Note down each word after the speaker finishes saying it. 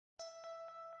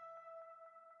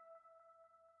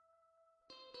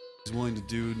He's willing to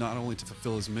do not only to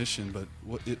fulfill his mission, but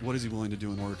what is he willing to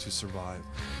do in order to survive?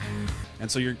 And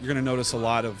so you're going to notice a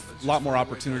lot more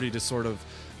opportunity to sort of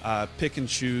pick and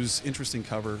choose interesting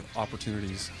cover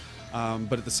opportunities.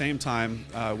 But at the same time,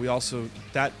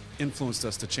 that influenced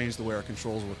us to change the way our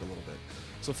controls work a little bit.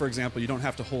 So for example, you don't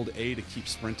have to hold A to keep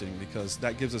sprinting, because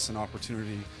that gives us an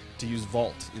opportunity to use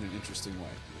vault in an interesting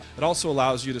way. It also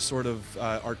allows you to sort of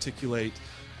articulate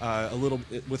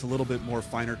with a little bit more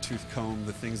finer tooth comb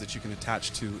the things that you can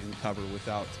attach to in cover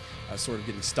without sort of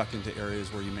getting stuck into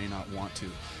areas where you may not want to.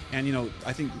 And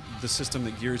I think the system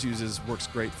that Gears uses works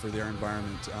great for their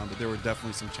environment, but there were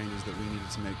definitely some changes that we needed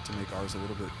to make ours a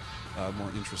little bit more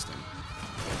interesting.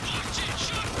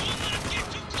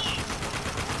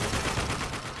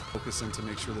 Focus in to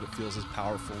make sure that it feels as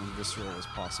powerful and visceral as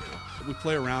possible. We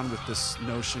play around with this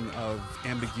notion of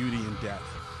ambiguity in death.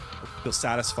 Feel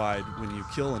satisfied when you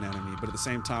kill an enemy, but at the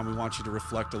same time we want you to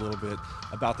reflect a little bit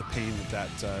about the pain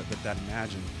that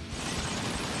imagined.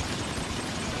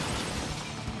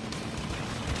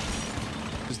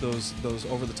 Those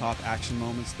over-the-top action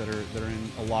moments that are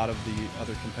in a lot of the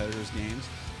other competitors' games,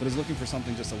 but is looking for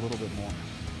something just a little bit more.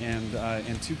 And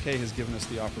 2K has given us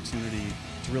the opportunity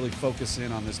to really focus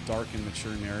in on this dark and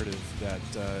mature narrative that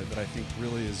I think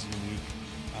really is unique.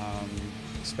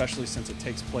 Especially since it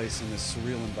takes place in this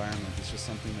surreal environment. It's just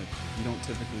something that you don't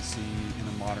typically see in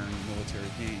a modern military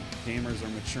game. Gamers are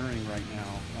maturing right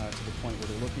now to the point where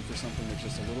they're looking for something that's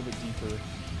just a little bit deeper,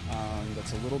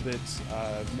 that's a little bit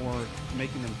more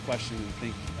making them question and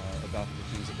think about the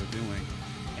things that they're doing.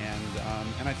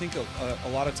 And I think a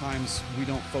lot of times we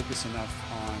don't focus enough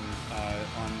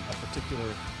on a particular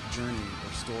journey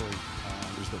or story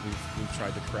that we've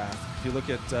tried to craft. If you look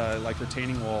at like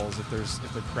retaining walls, if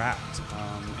they're cracked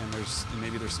and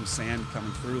maybe there's some sand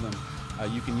coming through them,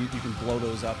 you can blow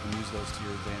those up and use those to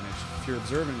your advantage. If you're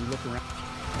observant, you look around.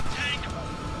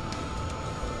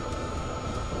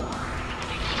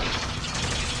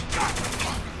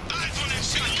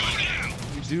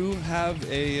 We do have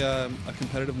a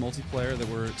competitive multiplayer that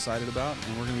we're excited about,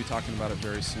 and we're going to be talking about it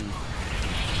very soon.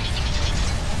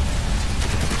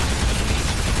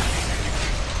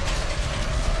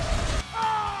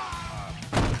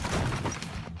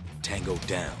 Tango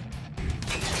down.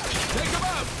 Take him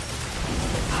out!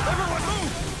 Everyone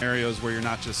move! Scenarios where you're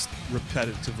not just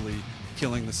repetitively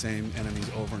killing the same enemies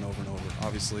over and over and over.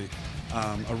 Obviously,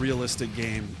 a realistic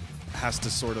game has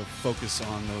to sort of focus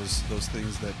on those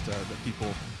things that people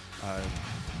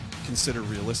consider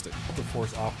realistic. To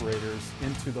force operators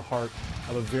into the heart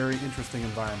of a very interesting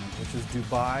environment, which is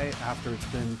Dubai after it's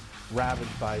been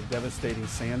ravaged by devastating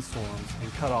sandstorms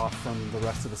and cut off from the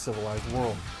rest of the civilized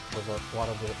world. A lot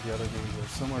of the other games are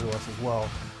similar to us as well,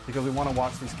 because we want to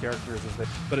watch these characters as they...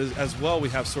 But as well, we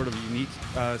have sort of a unique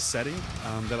setting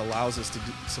that allows us to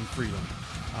do some freedom.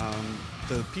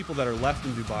 The people that are left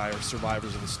in Dubai are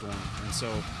survivors of the storm, and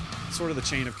so sort of the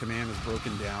chain of command is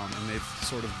broken down, and they've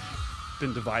sort of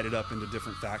been divided up into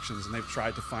different factions, and they've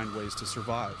tried to find ways to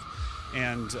survive.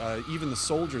 And even the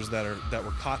soldiers that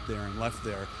were caught there and left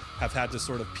there have had to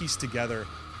sort of piece together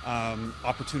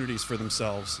opportunities for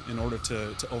themselves in order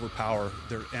to overpower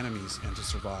their enemies and to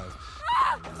survive.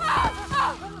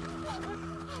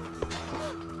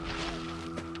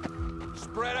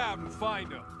 Spread out and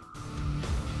find them.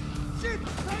 Shit!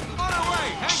 On our way!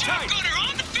 Hang tight!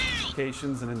 On the field!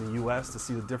 Locations and in the U.S. to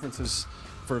see the differences.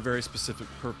 For a very specific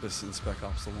purpose in Spec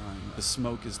Ops: The Line. The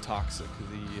smoke is toxic.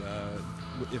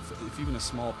 If even a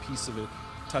small piece of it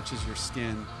touches your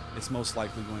skin, it's most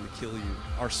likely going to kill you.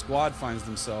 Our squad finds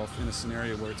themselves in a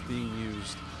scenario where it's being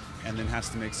used and then has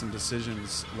to make some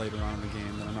decisions later on in the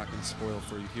game that I'm not going to spoil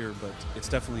for you here, but it's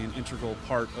definitely an integral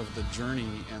part of the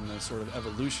journey and the sort of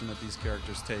evolution that these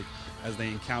characters take as they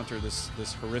encounter this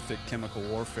horrific chemical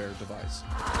warfare device.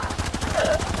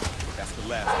 That's the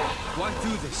last one. Why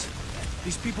do this?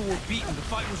 These people were beaten. The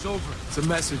fight was over. It's a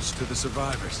message to the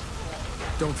survivors.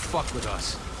 Don't fuck with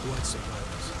us. What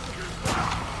survivors?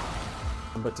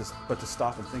 But to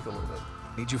stop and think a little bit.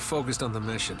 Need you focused on the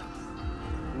mission.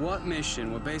 What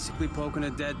mission? We're basically poking a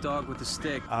dead dog with a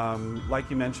stick. Like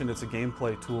you mentioned, it's a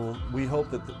gameplay tool. We hope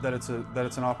that it's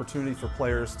an opportunity for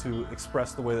players to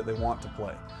express the way that they want to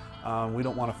play. We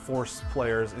don't want to force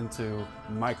players into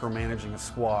micromanaging a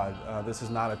squad. This is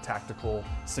not a tactical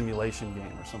simulation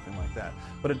game or something like that.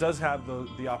 But it does have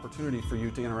the opportunity for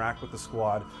you to interact with the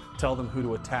squad, tell them who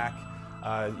to attack.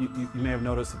 You may have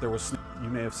noticed that you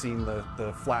may have seen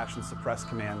the flash and suppress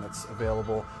command that's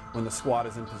available when the squad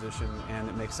is in position, and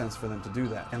it makes sense for them to do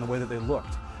that. And the way that they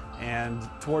looked. And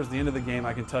towards the end of the game,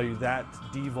 I can tell you that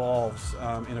devolves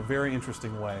in a very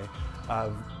interesting way,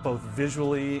 both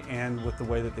visually and with the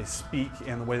way that they speak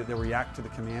and the way that they react to the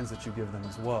commands that you give them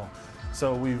as well.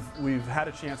 So we've had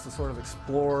a chance to sort of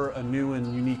explore a new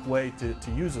and unique way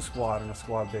to use a squad in a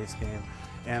squad-based game,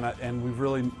 and we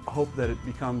really hope that it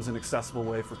becomes an accessible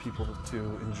way for people to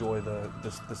enjoy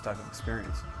this type of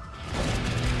experience.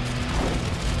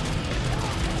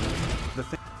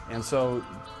 And so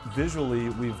visually,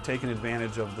 we've taken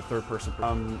advantage of the third person.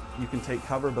 You can take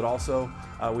cover, but also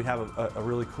we have a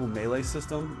really cool melee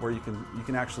system where you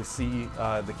can actually see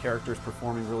the characters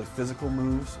performing really physical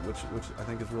moves, which I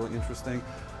think is really interesting,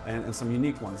 and some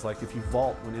unique ones. Like if you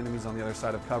vault when enemies on the other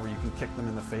side of cover, you can kick them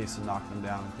in the face and knock them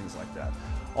down and things like that.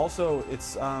 Also,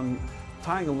 it's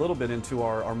tying a little bit into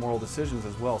our moral decisions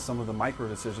as well, some of the micro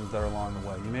decisions that are along the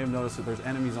way. You may have noticed that there's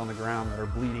enemies on the ground that are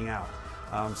bleeding out.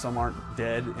 Some aren't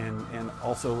dead, and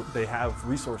also they have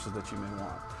resources that you may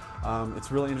want. It's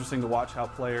really interesting to watch how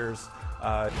players...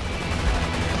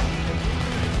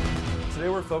 Today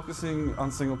we're focusing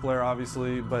on single player,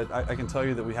 obviously, but I can tell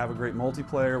you that we have a great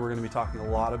multiplayer. We're going to be talking a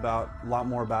lot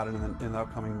more about it in the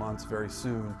upcoming months very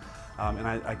soon, and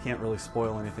I can't really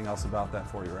spoil anything else about that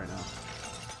for you right now.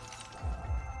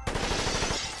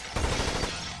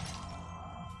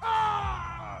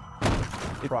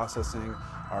 Processing,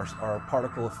 our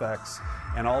particle effects,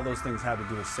 and all those things have to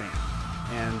do with sand.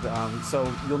 And so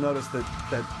you'll notice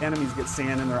that enemies get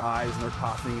sand in their eyes and they're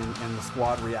coughing, and the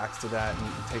squad reacts to that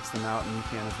and takes them out, and you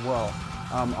can as well.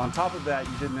 On top of that,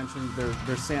 you did mention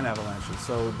there's sand avalanches.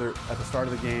 So at the start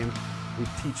of the game, we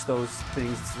teach those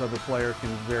things so the player can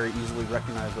very easily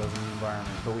recognize those in the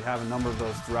environment. But we have a number of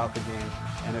those throughout the game,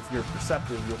 and if you're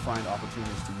perceptive, you'll find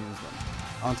opportunities to use them.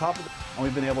 On top of that,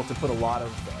 we've been able to put a lot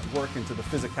of work into the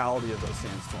physicality of those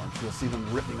sandstorms. You'll see them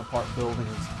ripping apart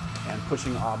buildings and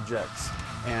pushing objects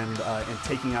and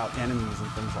taking out enemies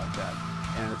and things like that.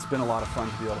 And it's been a lot of fun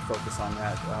to be able to focus on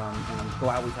that, and I'm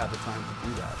glad we've had the time to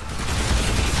do that.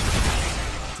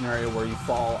 Scenario where you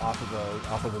fall off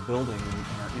of a building and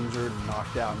are injured and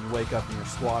knocked out, and you wake up and your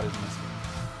squad is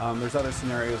missing. There's other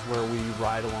scenarios where we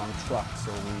ride along trucks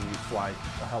or we fly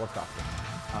a helicopter.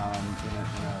 In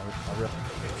a river.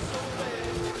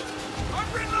 I'm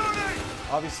reloading!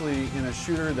 Obviously, in a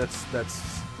shooter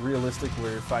that's realistic,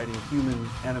 where you're fighting human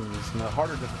enemies, in the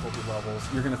harder difficulty levels,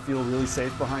 you're going to feel really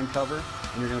safe behind cover,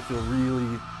 and you're going to feel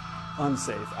really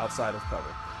unsafe outside of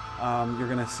cover. You're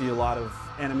going to see a lot of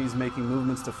enemies making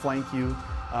movements to flank you.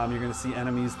 You're going to see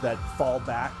enemies that fall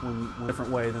back in a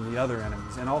different way than the other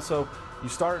enemies. And also, you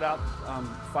started out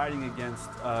fighting against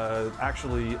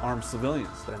actually armed civilians.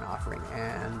 An offering,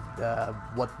 and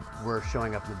what we're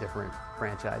showing up in the different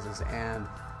franchises. And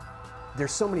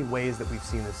there's so many ways that we've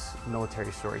seen this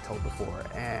military story told before,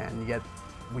 and yet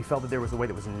we felt that there was a way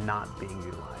that was not being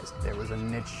utilized. There was a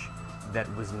niche that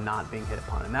was not being hit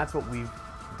upon, and that's what we've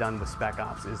done with Spec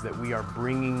Ops, is that we are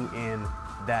bringing in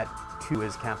that too,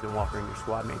 as Captain Walker and your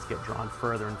squad mates get drawn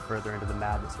further and further into the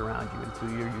madness around you until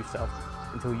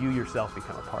you yourself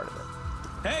become a part of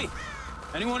it. Hey,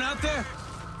 anyone out there?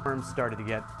 Arms started to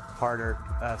get harder,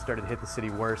 started to hit the city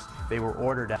worse. They were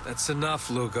ordered out. That's enough,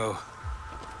 Lugo.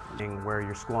 Where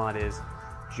your squad is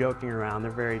joking around, they're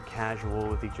very casual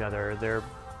with each other. They're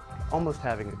almost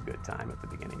having a good time at the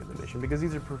beginning of the mission because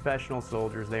these are professional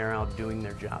soldiers. They are out doing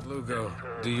their job. Lugo,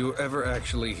 do you ever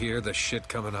actually hear the shit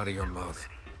coming out of your mouth?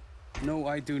 No,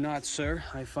 I do not, sir.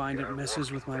 I find it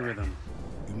messes with my rhythm.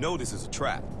 You know this is a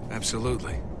trap.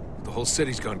 Absolutely. The whole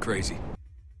city's gone crazy.